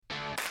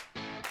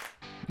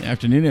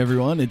Afternoon,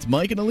 everyone. It's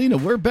Mike and Alina.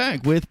 We're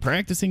back with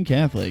Practicing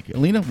Catholic.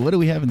 Alina, what do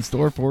we have in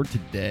store for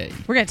today?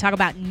 We're going to talk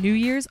about New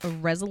Year's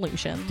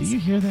resolutions. Do you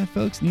hear that,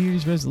 folks? New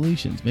Year's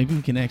resolutions. Maybe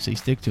we can actually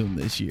stick to them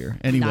this year.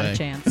 Anyway, not a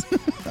chance.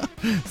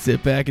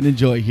 Sit back and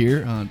enjoy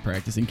here on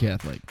Practicing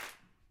Catholic.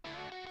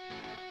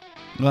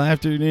 Well,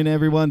 afternoon,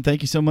 everyone.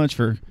 Thank you so much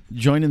for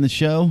joining the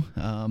show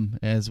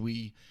as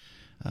we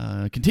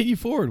continue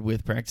forward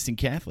with Practicing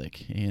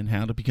Catholic and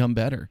how to become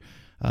better.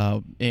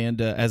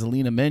 As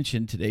Alina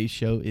mentioned, today's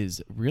show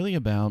is really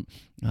about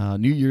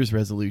New Year's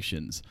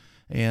resolutions.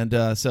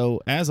 And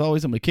so, as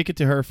always, I'm going to kick it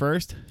to her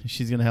first.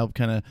 She's going to help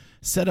kind of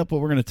set up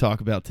what we're going to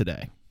talk about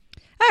today.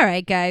 All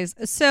right, guys.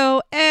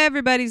 So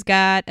everybody's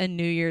got a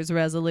New Year's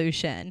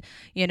resolution.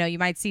 You know, you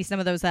might see some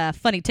of those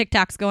funny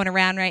TikToks going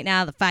around right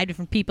now, the 5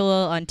 different people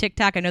on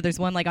TikTok. I know there's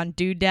one like on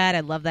Dude Dad.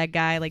 I love that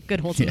guy, like good,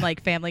 wholesome,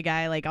 like family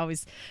guy, like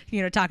always,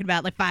 you know, talking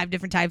about like 5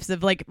 different types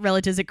of like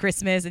relatives at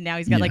Christmas. And now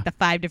he's got like the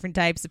 5 different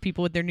types of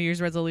people with their New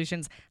Year's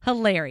resolutions.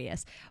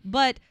 Hilarious.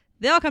 But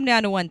they all come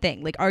down to one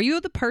thing. Like, are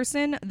you the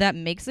person that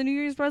makes a New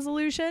Year's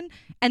resolution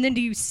and then do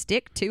you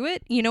stick to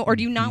it, you know, or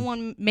do you not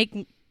want to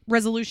make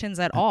resolutions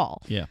at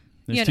all? Yeah.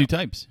 There's 2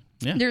 types.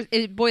 Yeah.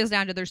 It boils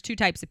down to there's 2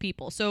 types of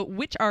people. So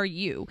which are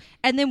you?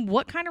 And then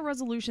what kind of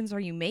resolutions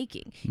are you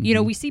making? Mm-hmm. You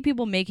know, we see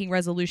people making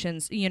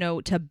resolutions, you know,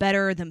 to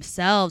better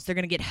themselves. They're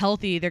going to get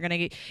healthy. They're going to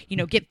get, you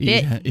know, get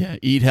fit.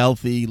 Eat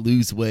healthy,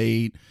 lose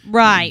weight.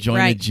 Right. Join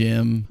a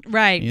gym.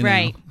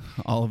 Right.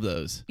 All of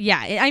those. Yeah.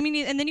 I mean,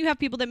 and then you have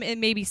people that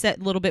maybe set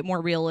a little bit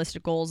more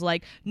realistic goals.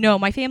 Like, no,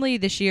 my family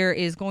this year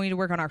is going to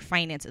work on our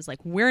finances. Like,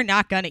 we're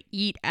not going to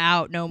eat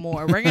out no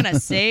more. We're going to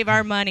save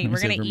our money.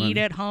 We're going to eat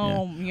at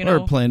home, you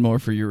know. Or plan more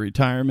for your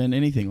retirement,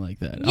 anything like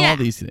that. Yeah. All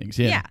these things.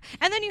 Yeah.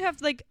 And then you have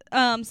like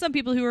some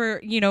people who are,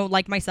 you know,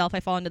 like myself,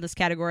 I fall into this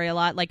category a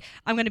lot. Like,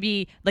 I'm going to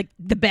be like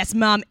the best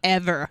mom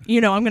ever.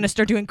 You know, I'm going to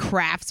start doing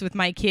crafts with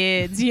my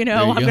kids. You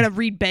know, I'm going to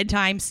read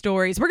bedtime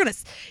stories. We're going to,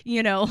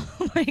 you know,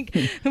 like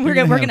we're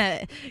going to,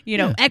 you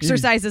know,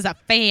 exercise as a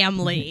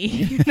family,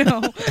 you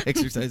know.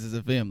 Exercise as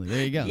a family.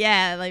 There you go.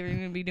 Yeah, like we're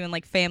going to be doing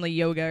like family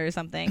yoga or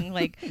something.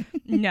 Like,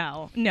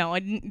 no.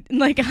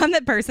 Like, I'm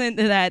that person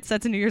that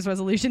sets a New Year's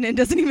resolution and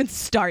doesn't even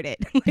start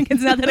it. Like,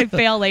 it's not that I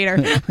fail later.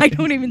 I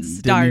don't even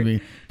start.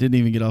 Didn't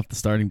even get off the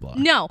starting block.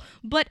 No,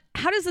 but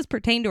how does this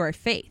pertain to our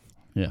faith?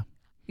 Yeah.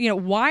 You know,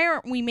 why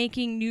aren't we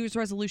making New Year's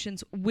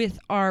resolutions with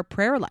our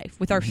prayer life,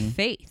 with our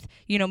faith?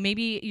 You know,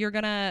 maybe you're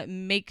going to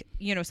make,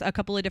 you know, a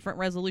couple of different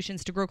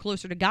resolutions to grow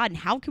closer to God. And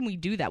how can we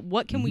do that?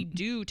 What can we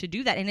do to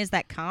do that? And is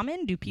that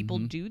common? Do people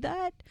do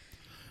that?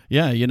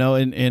 Yeah, you know,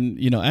 and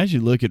you know, as you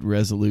look at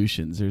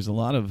resolutions, there's a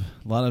lot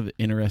of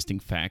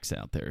interesting facts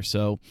out there.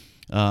 So,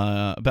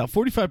 about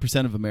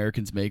 45% of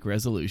Americans make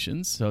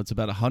resolutions. So it's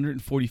about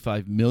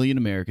 145 million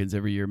Americans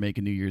every year make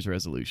a New Year's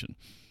resolution.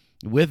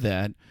 With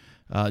that,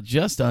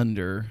 just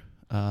under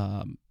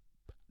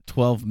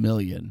 12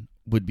 million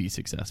would be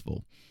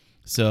successful.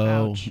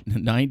 So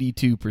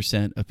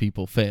 92% of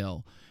people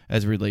fail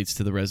as it relates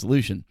to the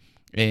resolution.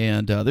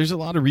 And there's a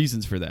lot of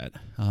reasons for that.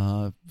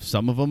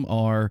 Some of them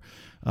are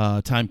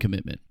time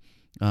commitment,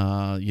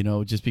 you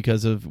know, just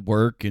because of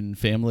work and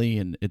family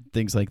and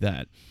things like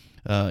that.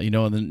 You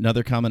know, and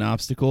another common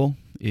obstacle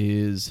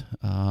is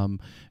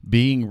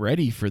being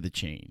ready for the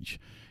change.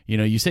 You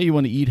know, you say you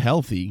want to eat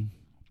healthy,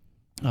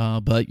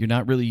 but you're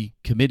not really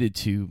committed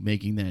to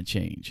making that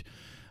change.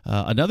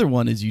 Another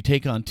one is you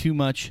take on too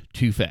much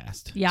too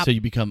fast. Yep. So you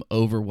become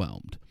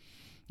overwhelmed.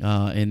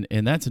 And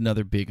that's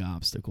another big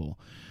obstacle.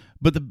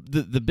 But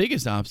the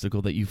biggest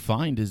obstacle that you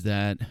find is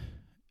that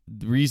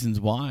the reasons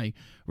why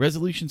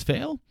resolutions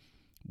fail,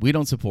 you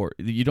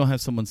don't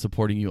have someone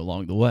supporting you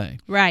along the way.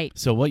 Right.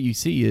 So what you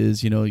see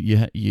is, you know,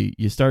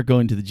 you start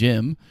going to the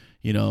gym,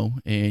 you know,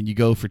 and you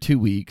go for 2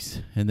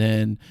 weeks, and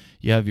then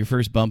you have your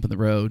first bump in the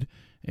road,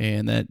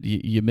 and that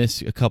you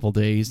miss a couple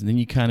days, and then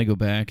you kind of go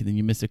back, and then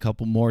you miss a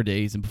couple more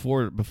days, and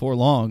before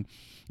long,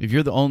 if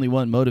you're the only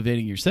one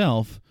motivating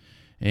yourself,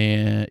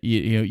 and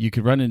you know, you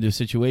could run into a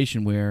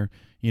situation where,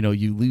 you know,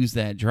 you lose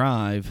that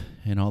drive,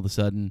 and all of a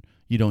sudden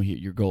you don't hit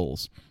your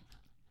goals.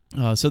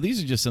 So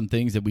these are just some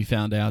things that we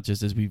found out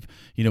just as we've,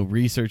 you know,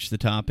 researched the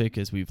topic,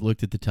 as we've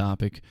looked at the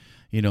topic,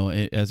 you know,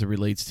 as it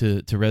relates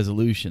to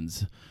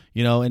resolutions,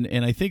 you know,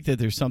 and I think that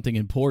there's something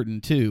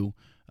important too,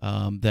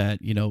 that,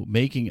 you know,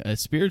 making a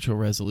spiritual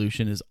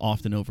resolution is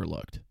often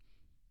overlooked.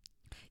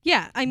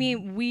 Yeah, I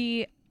mean,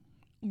 we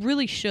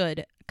really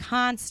should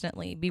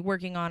constantly be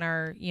working on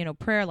our, you know,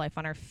 prayer life,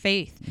 on our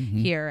faith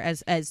here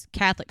as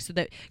Catholics, so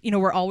that, you know,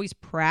 we're always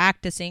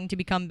practicing to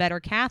become better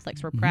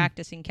Catholics. We're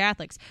practicing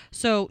Catholics.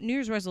 So New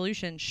Year's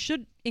resolution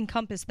should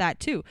encompass that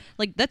too.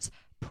 Like, let's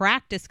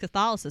practice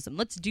Catholicism.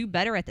 Let's do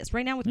better at this.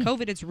 Right now with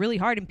COVID, it's really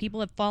hard, and people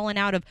have fallen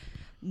out of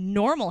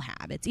normal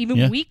habits,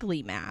 even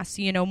weekly mass,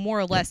 you know, more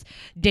or less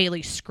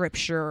daily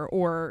scripture,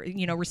 or,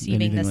 you know,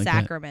 receiving the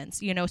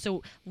sacraments, you know.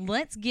 So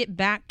let's get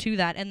back to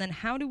that. And then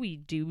how do we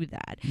do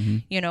that?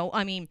 You know,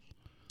 I mean,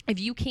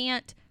 if you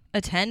can't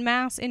attend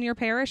mass in your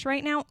parish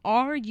right now,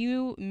 are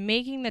you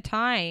making the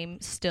time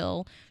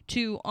still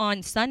to,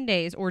 on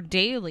Sundays or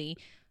daily,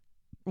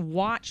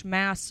 watch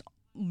mass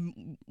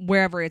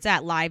wherever it's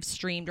at, live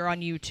streamed or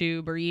on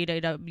YouTube or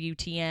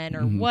EWTN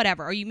or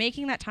whatever. Are you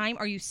making that time?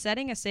 Are you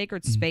setting a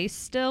sacred space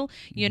still?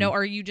 You know, or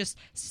are you just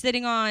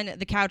sitting on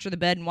the couch or the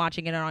bed and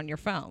watching it on your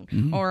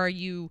phone? Or are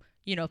you,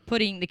 you know,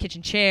 putting the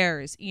kitchen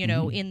chairs, you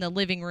know, in the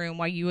living room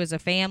while you as a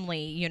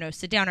family, you know,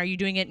 sit down? Are you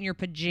doing it in your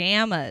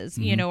pajamas?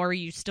 You know, or are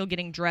you still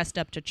getting dressed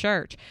up to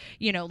church?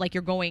 You know, like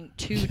you're going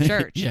to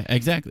church. Yeah,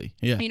 exactly.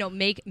 Yeah. You know,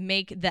 make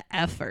the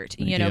effort,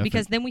 you know,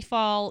 because then we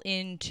fall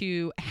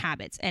into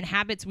habits, and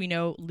habits we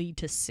know lead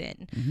to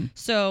sin.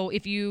 So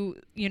if you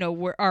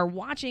know, are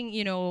watching,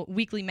 you know,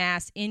 weekly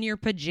mass in your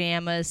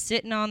pajamas,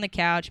 sitting on the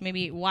couch,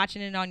 maybe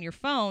watching it on your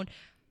phone,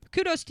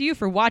 kudos to you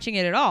for watching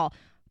it at all.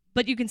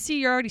 But you can see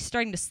you're already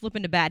starting to slip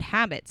into bad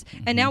habits.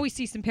 And now we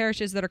see some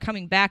parishes that are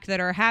coming back that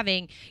are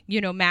having,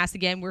 you know, mass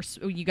again.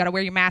 You got to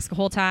wear your mask the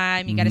whole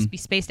time. You got to be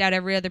spaced out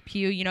every other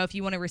pew. You know, if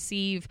you want to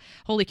receive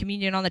Holy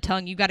Communion on the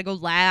tongue, you got to go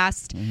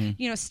last.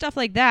 You know, stuff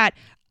like that.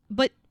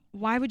 But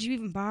why would you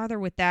even bother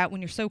with that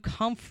when you're so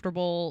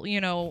comfortable, you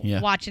know,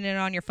 watching it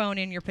on your phone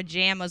in your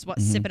pajamas,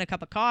 sipping a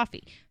cup of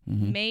coffee?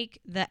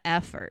 Make the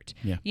effort.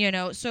 You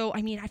know, so,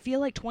 I mean, I feel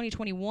like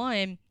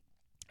 2021...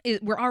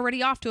 we're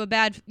already off to a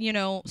bad, you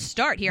know,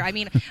 start here. I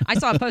mean, I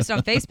saw a post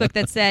on Facebook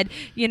that said,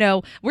 you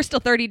know, we're still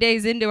 30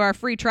 days into our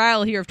free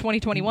trial here of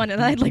 2021, and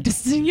I'd like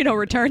to, you know,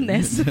 return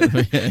this.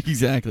 Yeah,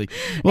 exactly.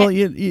 Well,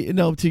 you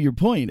know, to your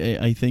point,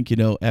 I think, you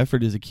know,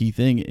 effort is a key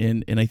thing,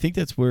 and I think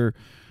that's where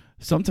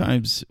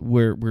sometimes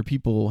where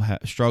people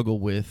struggle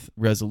with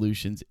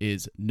resolutions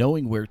is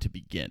knowing where to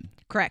begin.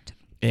 Correct.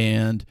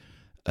 And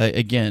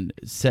again,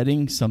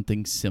 setting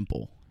something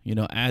simple, you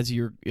know, as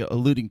you're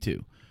alluding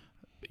to.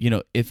 You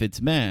know, if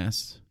it's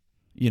mass,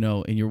 you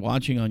know, and you're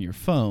watching on your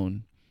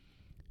phone,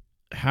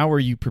 how are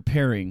you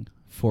preparing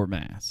for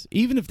mass?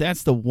 Even if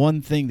that's the one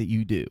thing that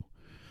you do,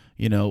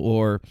 you know,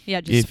 or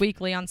just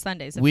weekly on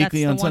Sundays.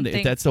 Weekly on Sunday.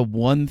 If that's the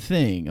one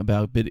thing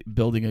about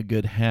building a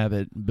good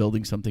habit,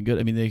 building something good.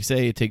 I mean, they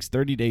say it takes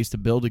 30 days to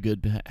build a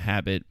good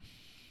habit.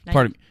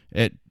 Pardon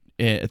me,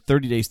 at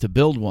 30 days to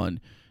build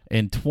one,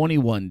 and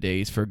 21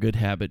 days for a good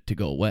habit to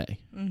go away.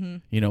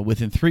 You know,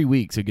 within 3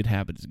 weeks, a good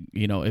habit,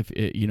 you know, if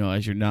it, you know,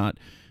 as you're not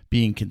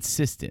being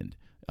consistent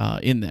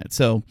in that.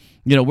 So,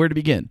 you know, where to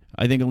begin?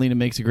 I think Alina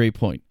makes a great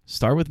point.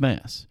 Start with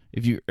mass.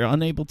 If you're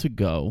unable to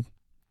go,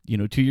 you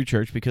know, to your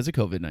church because of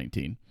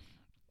COVID-19,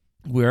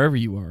 wherever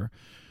you are,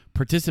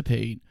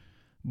 participate,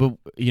 but,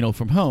 you know,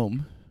 from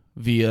home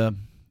via,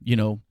 you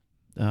know,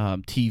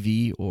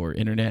 TV or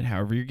internet,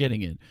 however you're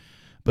getting it,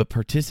 but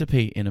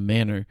participate in a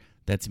manner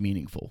that's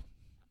meaningful.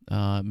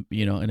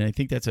 You know, and I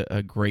think that's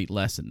a great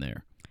lesson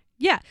there.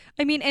 Yeah.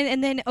 I mean,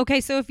 and then,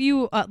 okay, so if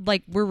you,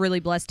 like, we're really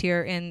blessed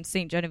here in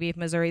St. Genevieve,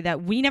 Missouri,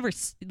 that we never,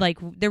 like,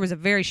 there was a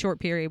very short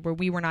period where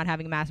we were not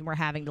having mass and we're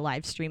having to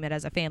live stream it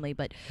as a family.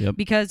 But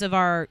because of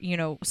our, you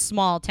know,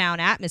 small town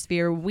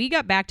atmosphere, we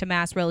got back to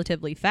mass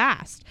relatively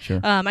fast.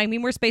 Sure. I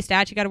mean, we're spaced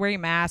out. You got to wear your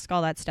mask,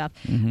 all that stuff.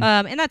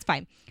 And that's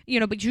fine.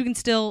 You know, but you can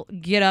still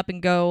get up and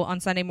go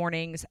on Sunday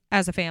mornings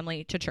as a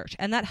family to church.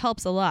 And that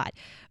helps a lot.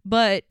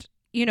 But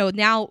you know,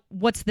 now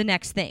what's the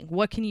next thing?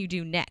 What can you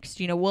do next?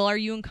 You know, well, are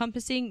you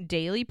encompassing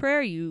daily prayer?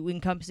 Are you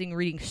encompassing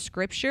reading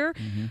scripture?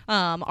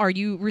 Are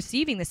you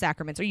receiving the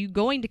sacraments? Are you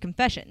going to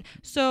confession?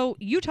 So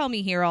you tell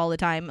me here all the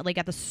time, like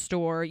at the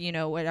store, you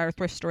know, at our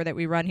thrift store that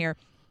we run here,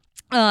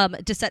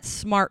 to set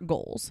SMART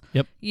goals.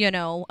 You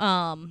know,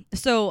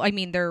 so I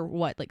mean, they're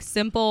what, like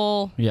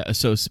simple? Yeah.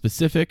 So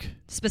specific.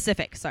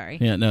 Sorry.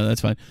 Yeah. No,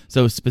 that's fine.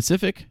 So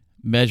specific,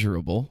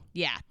 measurable.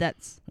 Yeah,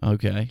 that's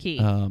okay.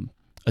 Key.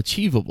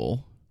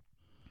 Achievable.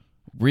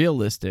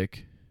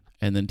 Realistic,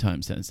 and then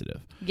time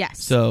sensitive.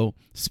 Yes. So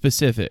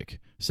specific.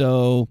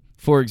 So,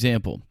 for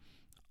example,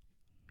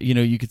 you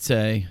know, you could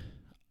say,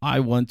 I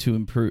want to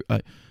improve.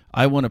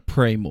 I want to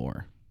pray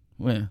more.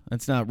 Well,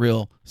 that's not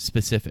real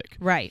specific.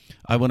 Right.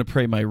 I want to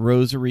pray my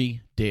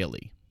rosary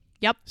daily.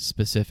 Yep.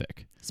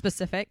 Specific.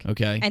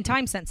 Okay. And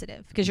time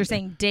sensitive, because you're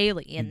saying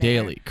daily in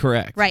there. Daily,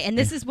 correct. Right, and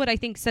this is what I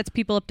think sets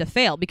people up to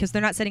fail, because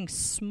they're not setting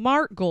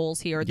SMART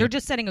goals here. They're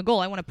just setting a goal.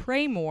 I want to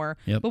pray more,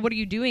 but what are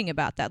you doing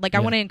about that? Like, I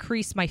want to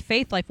increase my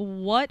faith life.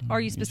 What are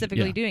you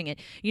specifically doing it?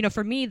 You know,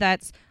 for me,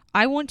 that's,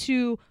 I want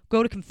to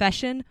go to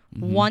confession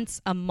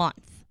once a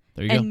month.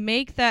 There you go.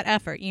 Make that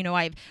effort. You know,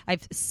 I've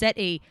set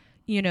a,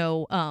 you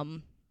know,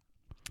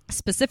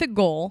 specific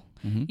goal.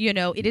 You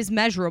know, it is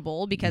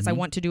measurable because I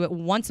want to do it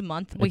once a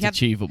month. It's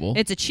achievable.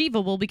 It's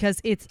achievable because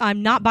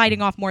I'm not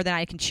biting off more than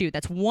I can chew.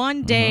 That's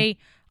one day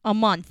a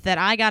month that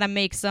I got to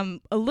make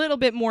a little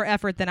bit more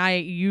effort than I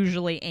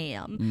usually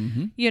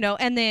am. You know,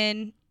 and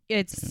then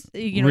it's,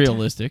 you know,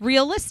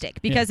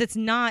 realistic because it's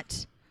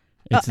not.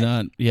 It's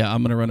not. Yeah,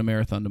 I'm going to run a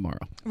marathon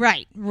tomorrow.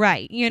 Right.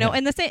 You know,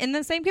 and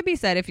the same could be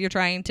said if you're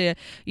trying to,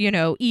 you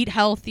know, eat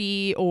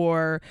healthy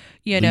or,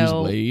 you lose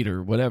know, weight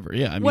or whatever.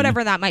 Yeah, I mean,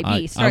 whatever that might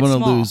be. I want to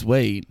small. lose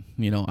weight.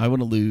 You know, I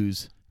want to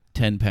lose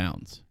 10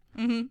 pounds.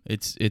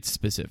 It's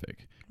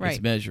specific. Right.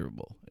 It's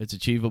measurable. It's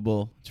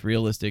achievable. It's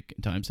realistic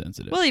and time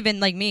sensitive. Well,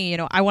 even like me, you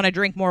know, I want to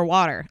drink more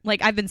water.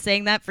 Like, I've been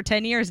saying that for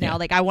 10 years now.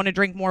 Like, I want to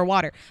drink more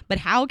water. But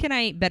how can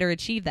I better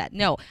achieve that?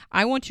 No,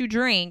 I want to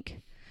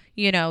drink,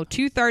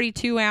 2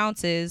 32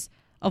 ounces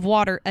of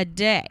water a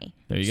day.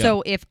 There you go.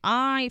 So if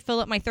I fill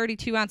up my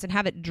 32 ounce and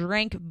have it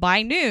drank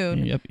by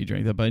noon, Yep, you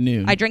drank that by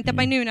noon. I drank that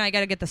by noon, and I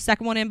got to get the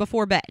second one in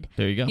before bed.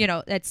 There you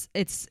go.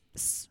 It's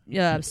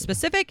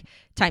specific,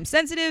 time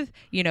sensitive.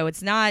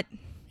 It's not.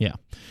 Yeah,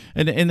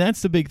 and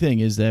that's the big thing,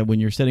 is that when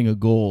you're setting a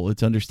goal,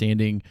 it's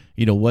understanding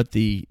what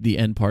the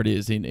end part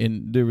is.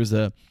 And there was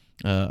an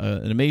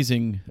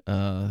amazing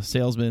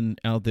salesman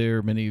out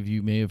there. Many of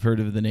you may have heard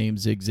of the name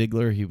Zig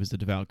Ziglar. He was a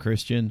devout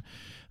Christian,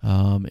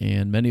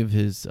 and many of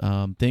his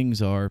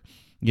things are,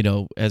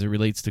 as it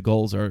relates to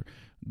goals, or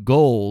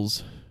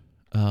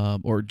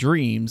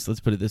dreams. Let's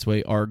put it this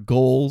way: are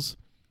goals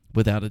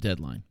without a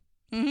deadline.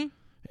 Mm-hmm.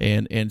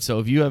 And so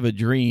if you have a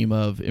dream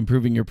of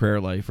improving your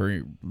prayer life,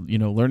 or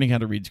learning how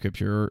to read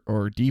scripture,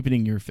 or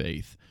deepening your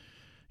faith,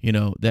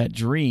 that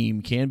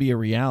dream can be a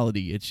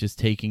reality. It's just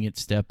taking it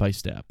step by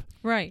step.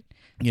 Right.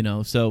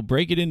 So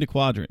break it into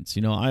quadrants.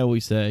 I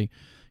always say,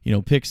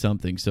 pick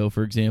something. So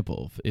for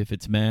example, if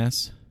it's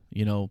Mass,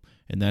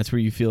 and that's where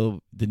you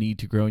feel the need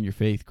to grow in your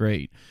faith,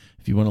 great.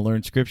 If you want to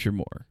learn scripture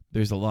more,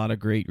 there's a lot of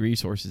great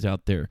resources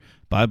out there,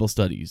 Bible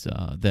studies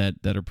that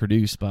are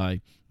produced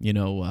by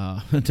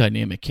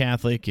Dynamic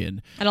Catholic,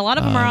 and a lot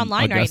of them are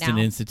online Augustine right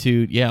now.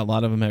 Institute. Yeah, a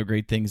lot of them have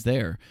great things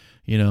there.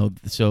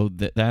 So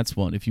that's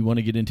one. If you want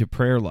to get into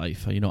prayer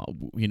life,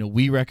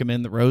 we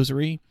recommend the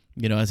Rosary.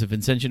 As a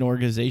Vincentian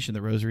organization,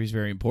 the Rosary is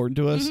very important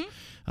to us.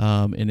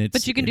 Mm-hmm.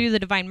 But you can do the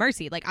Divine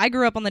Mercy. Like, I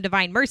grew up on the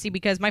Divine Mercy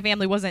because my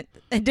family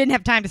didn't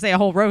have time to say a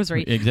whole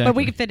Rosary. Exactly. But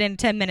we could fit in a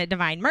 10-minute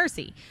Divine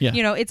Mercy. Yeah.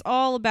 It's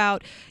all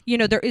about,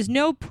 there is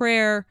no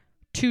prayer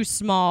too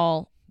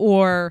small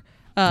or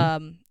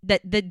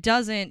that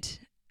doesn't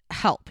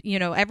help.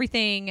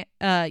 Everything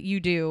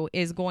you do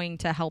is going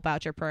to help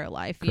out your prayer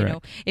life.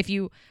 Correct. If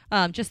you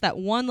just that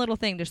one little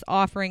thing, just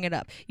offering it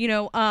up.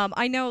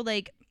 I know,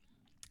 like,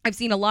 I've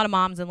seen a lot of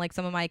moms in, like,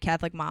 some of my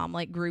Catholic mom,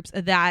 like, groups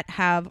that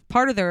have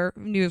part of their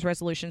New Year's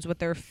resolutions with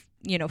their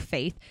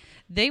faith.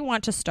 They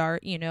want to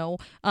start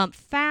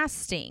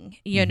fasting,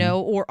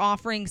 or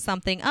offering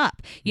something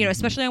up,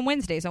 especially on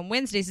Wednesdays. On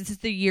Wednesdays, this is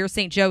the year of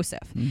St.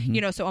 Joseph,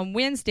 so on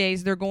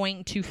Wednesdays, they're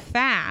going to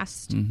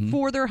fast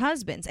for their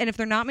husbands. And if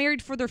they're not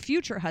married, for their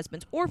future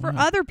husbands, or for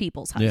other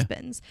people's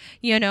husbands,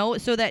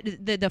 so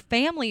that the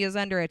family is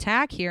under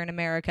attack here in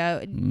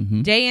America,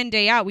 day in,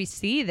 day out. We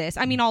see this.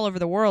 I mean, all over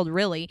the world,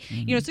 really.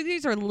 So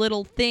these are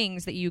little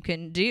things that you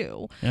can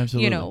do,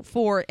 Absolutely.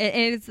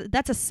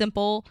 that's a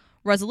simple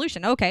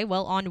resolution. Okay,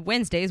 well, on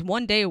Wednesdays,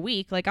 one day a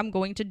week, like, I'm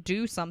going to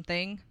do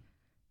something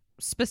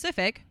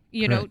specific,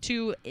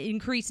 to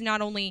increase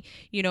not only,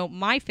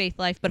 my faith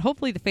life, but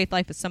hopefully the faith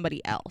life of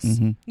somebody else.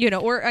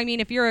 Or, I mean,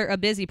 if you're a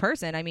busy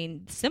person, I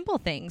mean, simple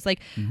things like,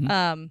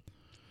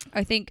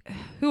 I think,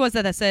 who was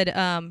that said,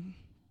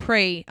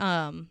 pray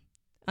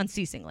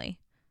unceasingly?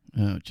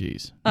 Oh,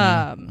 geez.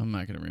 I'm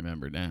not going to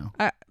remember now.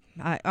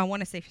 I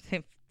want to say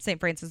St.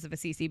 Francis of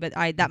Assisi, but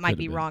that might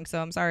be wrong, so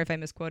I'm sorry if I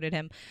misquoted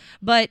him.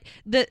 But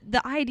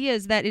the idea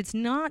is that it's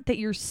not that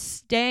you're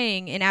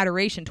staying in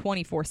adoration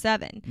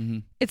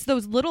 24/7. It's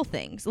those little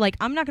things. Like,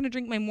 I'm not going to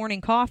drink my morning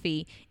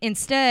coffee.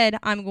 Instead,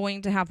 I'm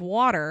going to have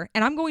water,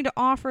 and I'm going to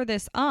offer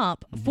this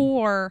up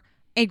for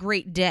a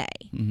great day,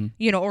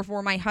 or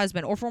for my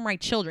husband, or for my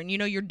children.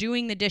 You're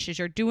doing the dishes,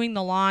 you're doing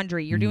the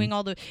laundry, you're doing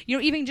all the,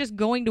 even just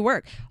going to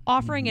work,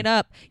 offering it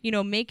up,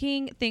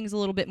 making things a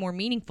little bit more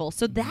meaningful.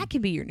 So that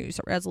can be your New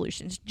Year's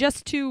resolutions.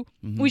 Just to,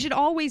 we should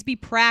always be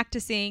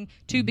practicing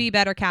to be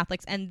better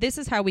Catholics, and this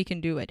is how we can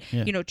do it.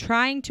 Yeah.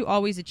 Trying to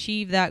always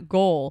achieve that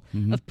goal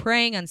of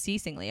praying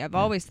unceasingly. I've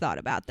always thought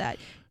about that.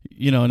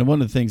 And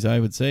one of the things I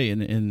would say,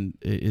 and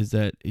is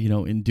that,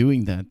 in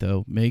doing that,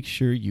 though, make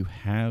sure you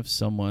have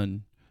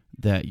someone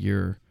that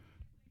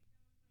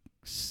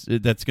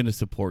that's going to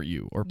support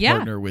you or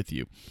partner with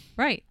you.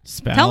 Right.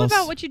 Spouse. Tell them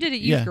about what you did at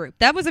youth group.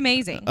 That was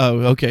amazing. Oh,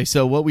 okay.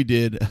 So what we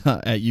did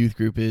at youth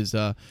group is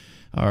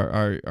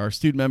our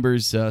student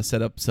members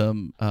set up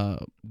some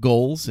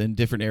goals in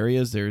different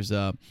areas. There's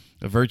a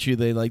virtue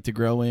they like to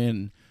grow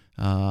in,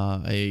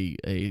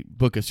 a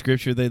book of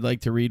scripture they'd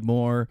like to read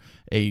more,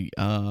 a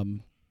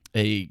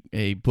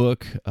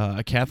book,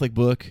 a Catholic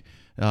book.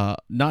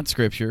 Not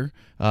scripture,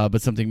 but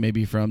something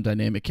maybe from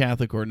Dynamic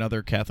Catholic or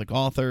another Catholic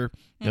author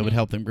that would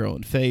help them grow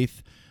in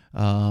faith,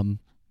 and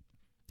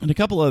a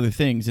couple other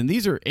things. And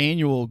these are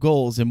annual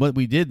goals. And what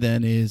we did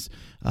then is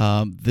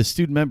the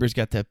student members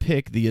got to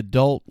pick the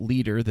adult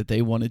leader that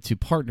they wanted to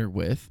partner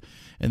with.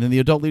 And then the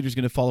adult leader is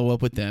going to follow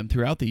up with them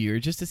throughout the year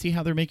just to see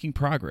how they're making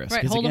progress.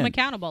 Right, hold them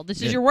accountable.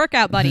 This is your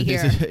workout buddy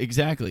here.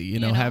 Exactly.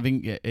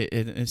 Having,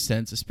 in a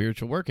sense, a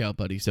spiritual workout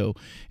buddy. So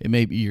it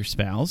may be your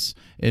spouse.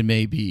 It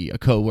may be a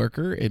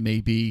coworker. It may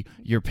be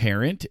your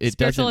parent. It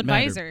spiritual doesn't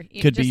advisor.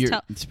 matter. Could be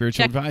your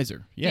spiritual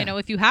advisor. Yeah.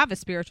 If you have a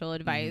spiritual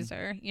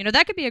advisor,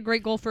 that could be a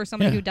great goal for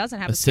somebody who doesn't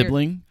have a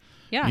sibling.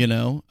 Yeah.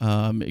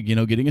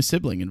 Getting a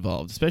sibling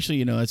involved,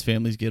 especially, as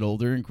families get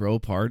older and grow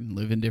apart and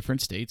live in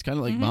different states, kind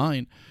of like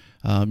mine.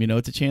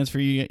 It's a chance for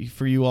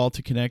you all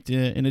to connect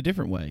in a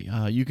different way.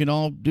 You can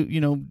all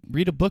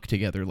read a book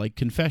together, like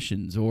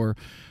Confessions, or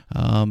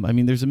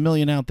there's a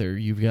million out there.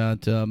 You've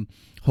got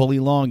Holy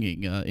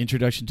Longing,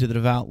 Introduction to the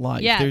Devout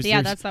Life.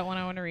 That's that one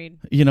I want to read.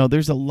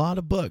 There's a lot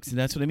of books, and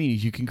that's what I mean.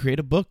 Is you can create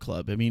a book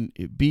club.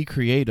 Be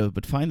creative,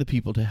 but find the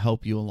people to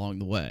help you along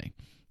the way.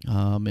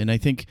 And I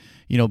think,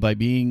 by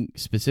being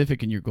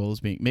specific in your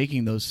goals,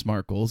 making those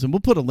SMART goals, and we'll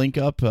put a link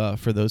up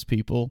for those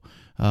people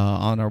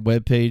on our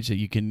webpage that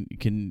you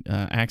can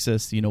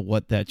access,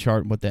 what that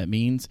chart and what that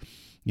means.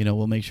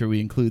 We'll make sure we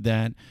include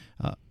that.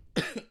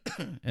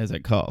 As I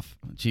cough.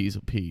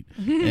 Jeez, Pete.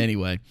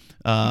 Anyway.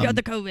 You got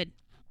the COVID.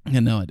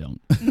 No, I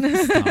don't.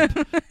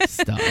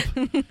 Stop.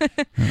 I'm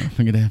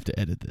going to have to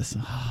edit this.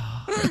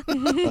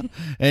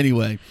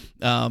 Anyway,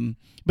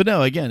 but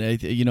no, again,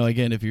 if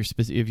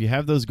you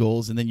have those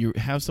goals and then you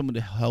have someone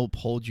to help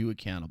hold you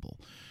accountable,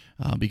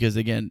 because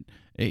again,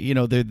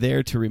 they're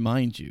there to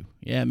remind you.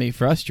 Yeah, it may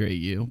frustrate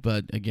you,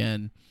 but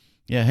again,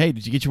 hey,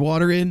 did you get your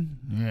water in?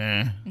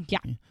 Yeah.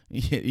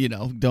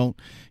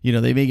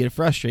 They may get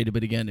frustrated,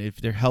 but again,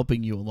 if they're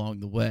helping you along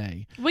the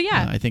way,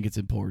 I think it's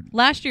important.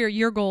 Last year,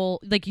 your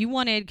goal, like you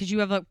wanted, because you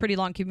have a pretty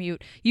long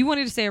commute, you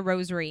wanted to say a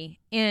rosary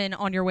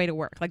on your way to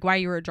work, like while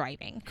you were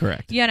driving.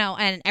 Correct.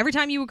 And every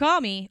time you would call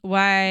me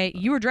while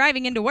you were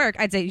driving into work,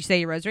 I'd say, you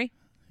say your rosary?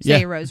 Say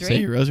your rosary. Say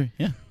your rosary,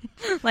 yeah.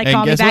 Like,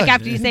 call me back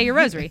after you say your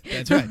rosary.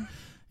 That's right.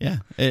 Yeah.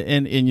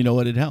 And you know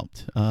what? It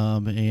helped.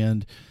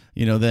 Then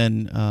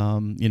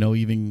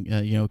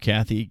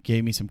Kathy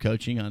gave me some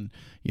coaching on,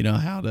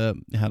 how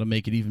to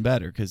make it even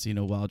better. Cause,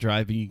 while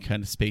driving, you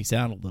kind of space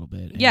out a little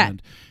bit. Yeah.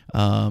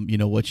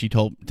 And, what she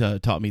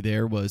taught me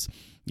there was,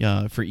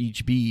 for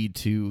each bead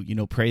to,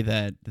 pray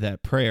that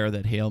prayer,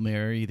 that Hail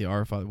Mary, the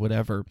Our Father,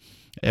 whatever.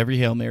 Every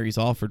Hail Mary is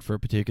offered for a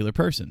particular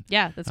person.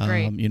 Yeah, that's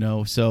great.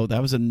 So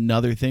that was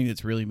another thing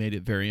that's really made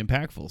it very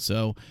impactful.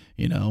 So,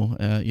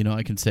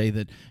 I can say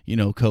that,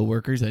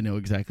 coworkers, I know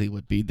exactly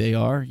what bead they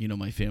are.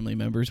 My family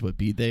members, what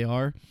bead they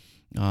are.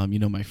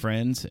 My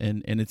friends,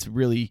 and it's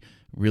really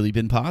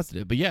been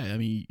positive. But yeah,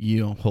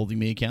 holding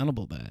me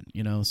accountable that,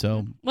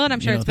 so. Well, and I'm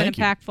sure it's been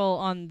impactful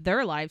on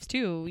their lives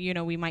too.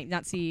 We might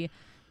not see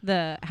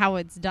how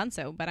it's done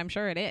so, but I'm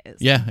sure it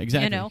is. Yeah,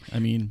 exactly.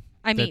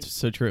 That's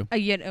so true.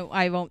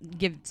 I won't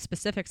give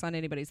specifics on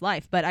anybody's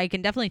life, but I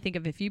can definitely think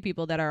of a few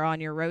people that are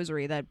on your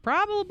rosary that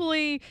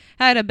probably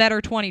had a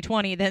better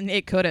 2020 than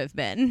it could have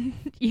been.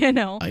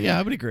 Yeah,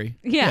 I would agree.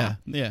 Yeah.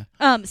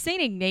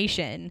 Saint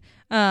Ignatius,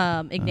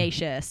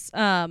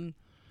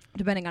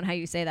 depending on how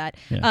you say that,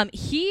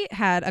 he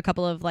had a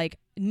couple of like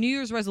New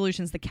Year's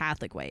resolutions the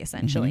Catholic way,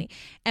 essentially.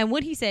 Mm-hmm. And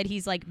what he said,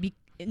 he's like,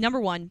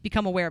 number one,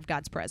 become aware of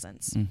God's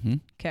presence. Mm-hmm.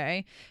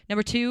 Okay.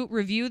 Number two,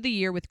 review the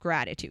year with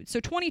gratitude. So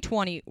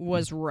 2020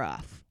 was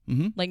rough.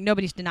 Mm-hmm. Like,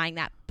 nobody's denying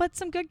that, but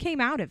some good came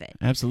out of it.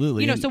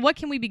 Absolutely. So what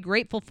can we be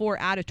grateful for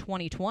out of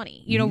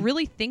 2020?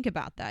 Really think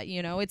about that.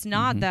 It's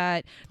not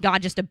that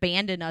God just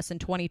abandoned us in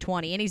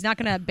 2020, and he's not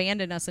going to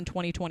abandon us in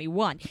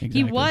 2021. Exactly.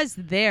 He was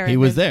there. He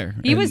was there.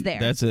 He was there.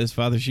 That's as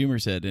Father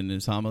Schumer said in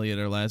his homily at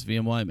our last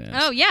VMY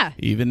Mass. Oh, yeah.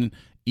 Even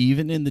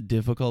in the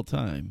difficult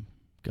time,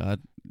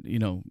 God,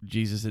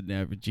 Jesus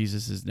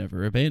has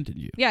never abandoned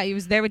you. Yeah, he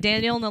was there with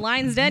Daniel in the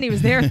lion's den. He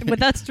was there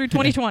with us through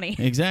 2020.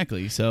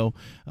 Exactly. So,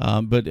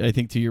 but I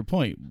think to your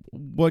point,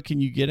 what can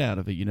you get out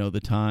of it? The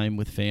time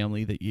with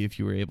family that if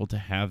you were able to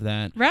have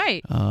that.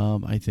 Right.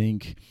 I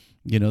think,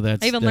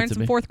 that's. I even learned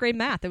some fourth grade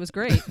math. It was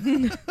great.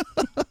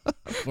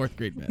 Fourth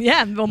grade math.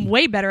 Yeah, I'm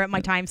way better at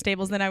my times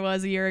tables than I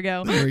was a year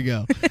ago. There we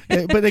go.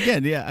 But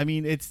again,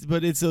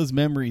 it's those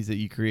memories that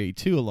you create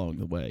too along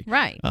the way.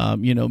 Right.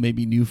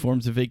 Maybe new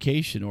forms of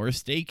vacation or a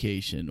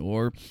staycation,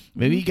 or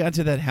maybe you got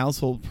to that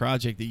household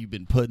project that you've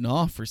been putting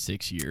off for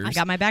 6 years. I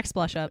got my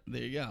backsplash up.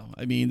 There you go.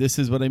 This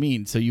is what I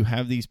mean. So you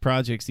have these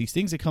projects, these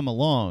things that come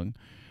along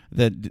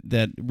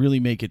that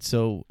really make it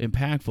so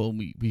impactful,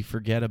 and we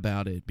forget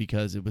about it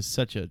because it was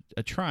such a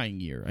trying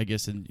year, I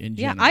guess, in general.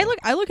 Yeah,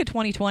 I look at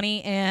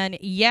 2020, and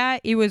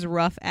it was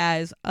rough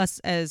as us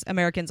as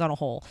Americans on a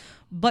whole.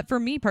 But for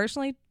me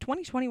personally,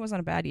 2020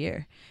 wasn't a bad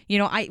year.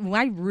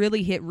 I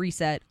really hit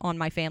reset on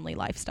my family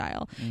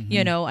lifestyle.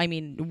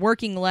 Mm-hmm.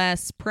 Working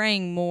less,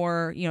 praying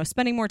more,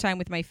 spending more time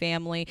with my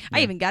family. Yeah.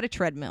 I even got a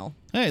treadmill.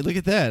 Hey, look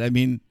at that. A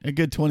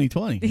good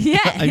 2020.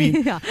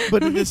 Yeah.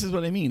 But this is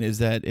what I mean is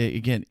that,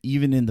 again,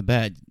 even in the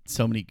bad,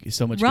 so much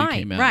good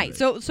came out Right.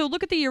 of it. So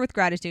look at the year with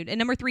gratitude. And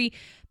number 3,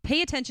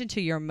 pay attention to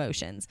your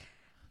emotions.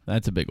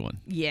 That's a big one.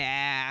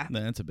 Yeah.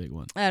 That's a big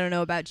one. I don't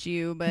know about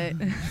you, but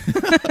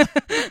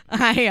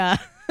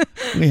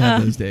we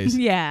have those days.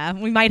 Yeah.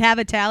 We might have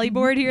a tally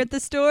board here at the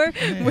store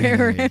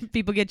where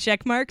people get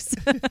check marks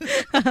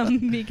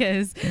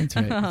because that's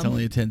right. It's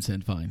only a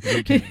 10-cent fine.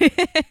 Okay.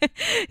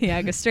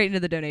 Yeah, go straight into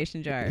the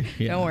donation jar.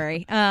 Yeah. Don't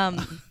worry.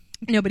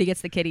 Nobody gets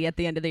the kitty at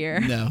the end of the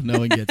year. No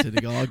one gets it.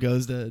 It all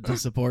goes to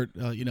support,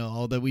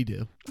 all that we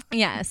do.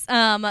 Yes.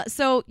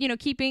 So,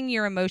 keeping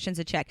your emotions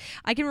in check.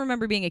 I can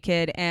remember being a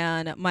kid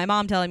and my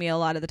mom telling me a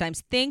lot of the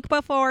times, think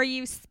before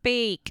you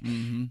speak.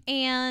 Mm-hmm.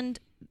 And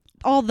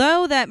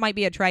although that might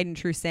be a tried and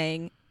true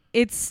saying,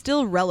 it's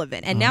still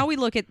relevant. And now we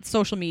look at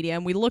social media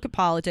and we look at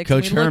politics.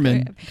 Coach and we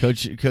Herman,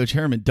 Coach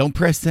Herman, don't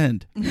press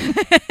send.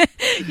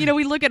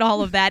 we look at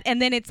all of that,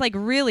 and then it's like,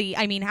 really,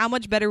 I mean, how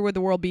much better would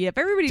the world be if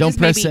everybody Don't just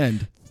press maybe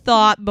send.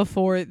 thought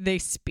before they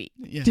speak?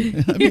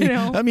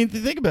 Yeah, I mean,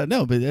 think about it.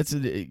 No, but that's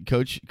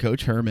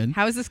Coach Herman.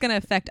 How is this going to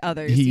affect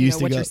others? He used know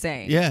to what go, you're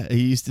saying? Yeah,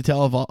 he used to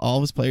tell all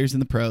of his players in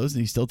the pros,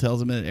 and he still tells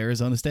them at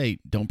Arizona State,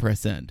 don't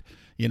press send.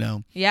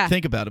 Yeah.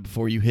 Think about it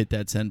before you hit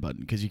that send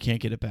button because you can't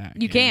get it back.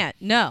 You can't.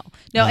 No.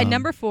 And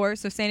number 4,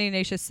 so Sandy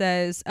Ignatius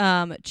says,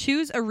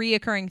 choose a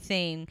reoccurring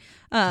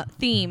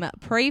theme,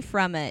 pray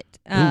from it.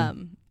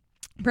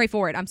 Pray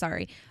for it, I'm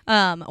sorry,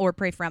 or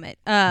pray from it,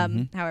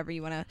 however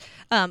you want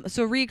to.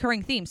 So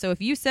reoccurring theme. So if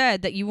you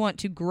said that you want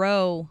to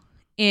grow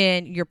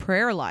in your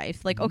prayer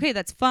life, like, okay,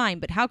 that's fine,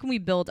 but how can we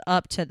build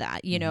up to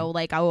that?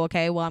 Like, oh,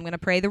 okay, well, I'm going to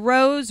pray the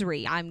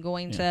rosary. I'm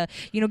going to,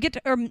 get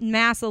to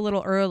Mass a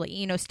little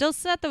early, still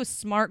set those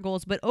SMART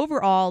goals. But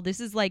overall, this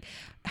is like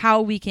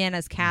how we can,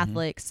 as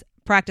Catholics,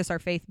 practice our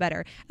faith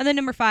better. And then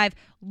number 5,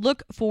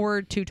 look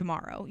forward to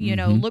tomorrow,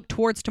 look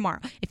towards tomorrow.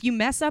 If you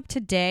mess up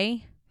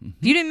today,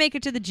 if you didn't make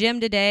it to the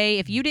gym today,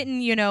 if you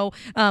didn't,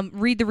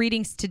 read the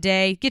readings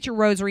today, get your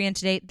rosary in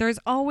today, there's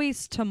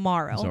always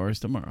tomorrow. There's always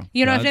tomorrow.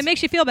 If it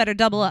makes you feel better,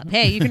 double up.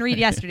 Hey, you can read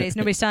yesterday's.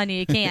 Nobody's telling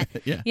you can't.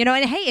 Yeah.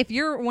 And hey, if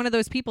you're one of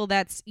those people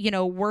that's,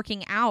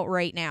 working out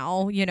right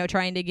now,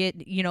 trying to get,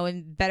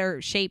 in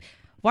better shape,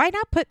 why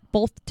not put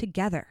both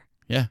together?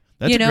 Yeah,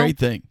 that's a great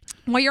thing.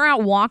 While you're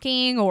out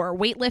walking or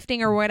weightlifting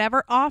or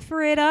whatever,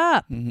 offer it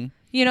up.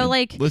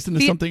 Like listen to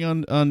something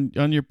on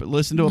your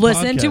listen to a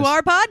listen podcast. to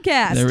our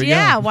podcast. There we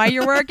go. go. While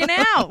you're working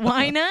out,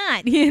 why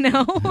not?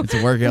 It's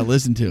a workout.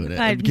 Listen to it.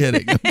 I'm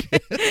kidding.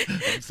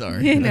 I'm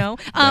sorry.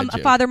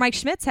 Father Mike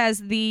Schmitz has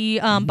the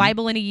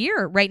Bible in a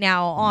year right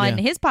now on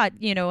his pod.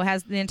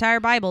 Has the entire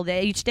Bible.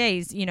 Each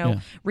day's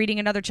reading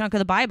another chunk of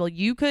the Bible.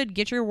 You could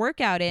get your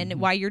workout in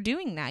while you're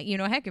doing that.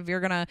 Heck, if you're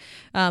gonna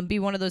be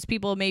one of those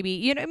people,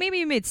 maybe maybe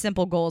you made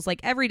simple goals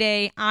like every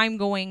day I'm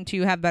going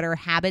to have better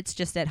habits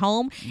just at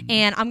home,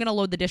 and I'm gonna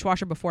load the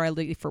dishwasher before I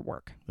leave for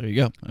work. There you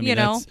go. I mean,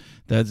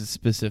 that's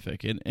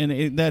specific,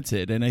 and that's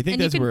it. And I think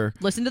that's where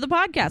listen to the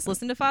podcast,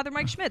 listen to Father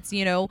Mike Schmitz.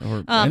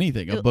 Or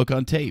anything, a book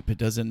on tape. It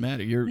doesn't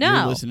matter. You're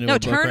listening to a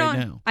book right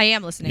now. I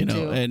am listening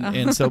to.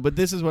 And so, but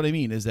this is what I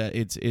mean is that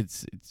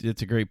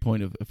it's a great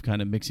point of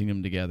kind of mixing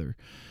them together.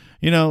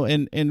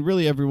 And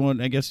really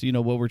everyone, I guess,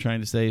 what we're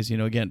trying to say is,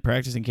 again,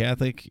 practicing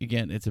Catholic,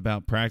 again, it's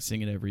about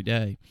practicing it every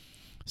day.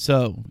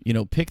 So,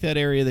 pick that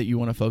area that you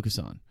want to focus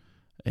on.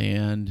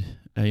 And,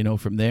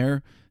 from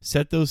there,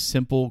 set those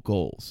simple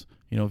goals.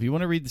 If you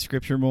want to read the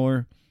scripture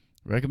more,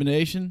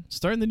 recommendation,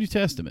 start in the New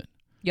Testament.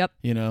 Yep.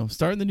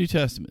 Start in the New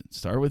Testament.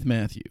 Start with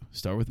Matthew.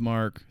 Start with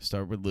Mark.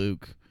 Start with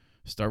Luke.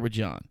 Start with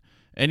John.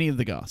 Any of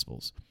the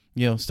Gospels.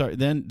 Start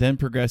then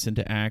progress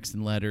into Acts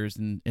and letters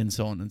and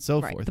so on and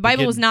so forth. The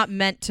Bible was not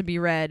meant to be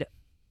read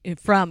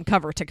from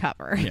cover to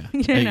cover. Yeah,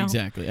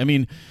 exactly. I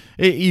mean,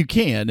 you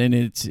can, and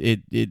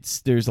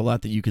it's there's a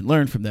lot that you can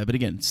learn from that. But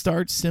again,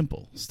 start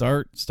simple.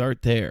 Start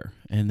there,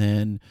 and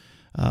then,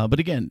 but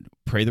again,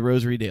 pray the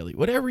Rosary daily.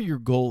 Whatever your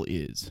goal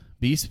is,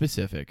 be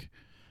specific.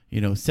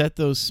 Set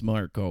those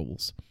SMART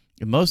goals,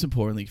 and most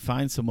importantly,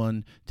 find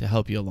someone to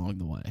help you along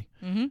the way.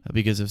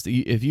 Because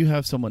if you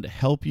have someone to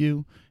help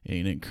you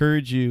and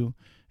encourage you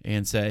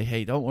and say,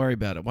 hey, don't worry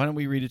about it. Why don't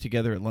we read it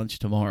together at lunch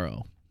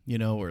tomorrow?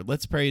 Or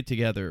let's pray it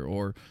together,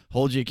 or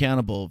hold you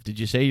accountable. Did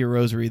you say your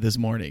rosary this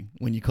morning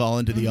when you call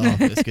into the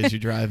office because you're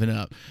driving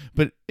up?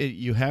 But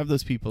you have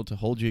those people to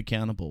hold you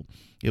accountable.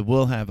 It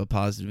will have a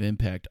positive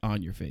impact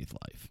on your faith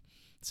life.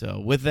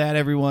 So with that,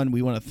 everyone,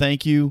 we want to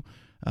thank you,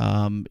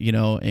 and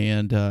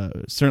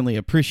certainly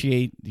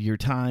appreciate your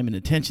time and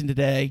attention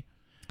today.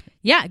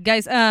 Yeah,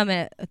 guys,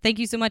 thank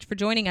you so much for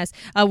joining us.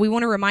 We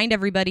want to remind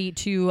everybody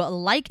to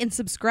like and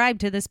subscribe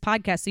to this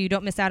podcast so you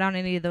don't miss out on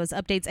any of those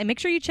updates. And make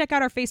sure you check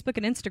out our Facebook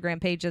and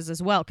Instagram pages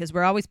as well, because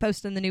we're always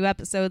posting the new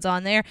episodes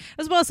on there,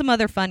 as well as some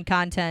other fun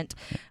content.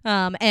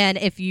 And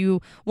if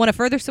you want to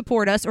further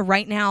support us,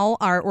 right now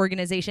our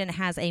organization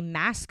has a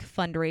mask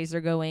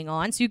fundraiser going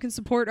on, so you can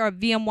support our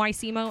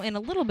VMYCMO in a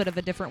little bit of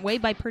a different way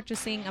by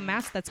purchasing a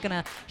mask that's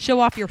going to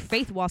show off your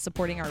faith while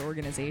supporting our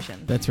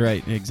organization. That's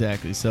right,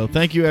 exactly. So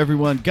thank you,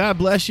 everyone. God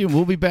bless you, and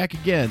we'll be back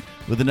again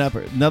with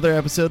another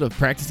episode of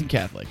Practicing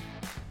Catholic.